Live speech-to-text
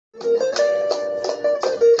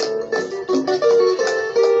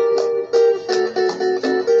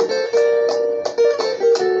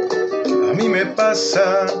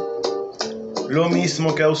pasa lo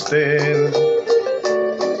mismo que a usted.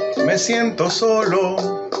 Me siento solo,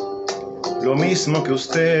 lo mismo que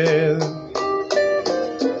usted.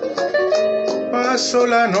 Paso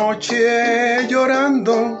la noche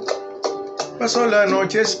llorando, paso la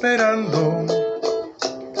noche esperando,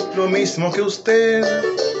 lo mismo que usted.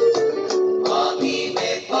 A mí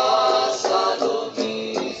me pasa lo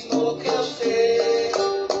mismo que a usted.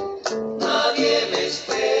 Nadie me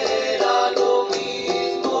espera lo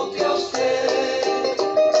mismo que a usted.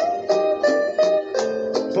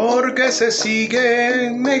 Porque se sigue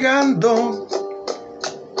negando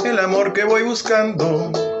el amor que voy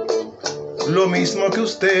buscando, lo mismo que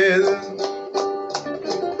usted.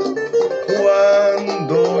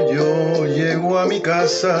 Cuando yo llego a mi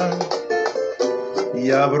casa y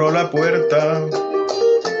abro la puerta,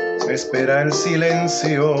 me espera el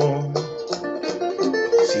silencio,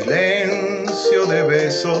 silencio de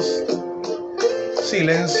besos,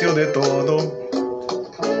 silencio de todo.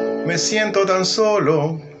 Me siento tan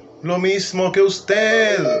solo, lo mismo que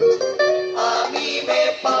usted. A mí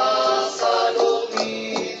me pasa lo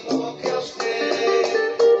mismo que a usted.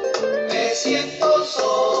 Me siento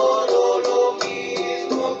solo, lo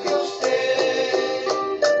mismo que a usted.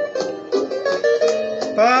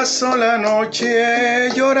 Paso la noche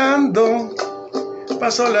llorando,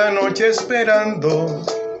 paso la noche esperando,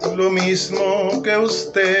 lo mismo que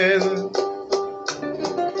usted.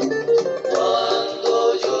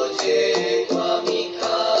 Cuando yo llego a mi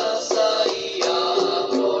casa y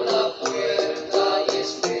abro la puerta y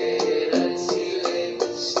espera el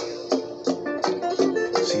silencio.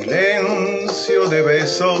 Silencio de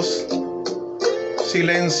besos,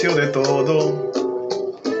 silencio de todo.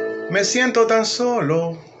 Me siento tan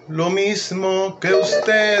solo, lo mismo que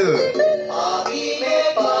usted. A mí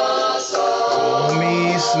me pasa Lo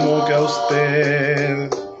mismo que a usted.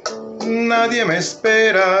 Nadie me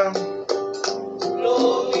espera,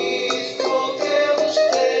 lo mismo que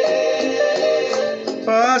usted.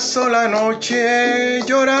 paso la noche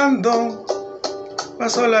llorando,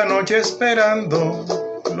 paso la noche esperando,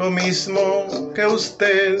 lo mismo que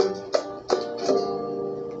usted.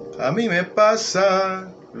 A mí me pasa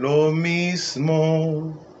lo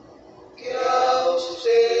mismo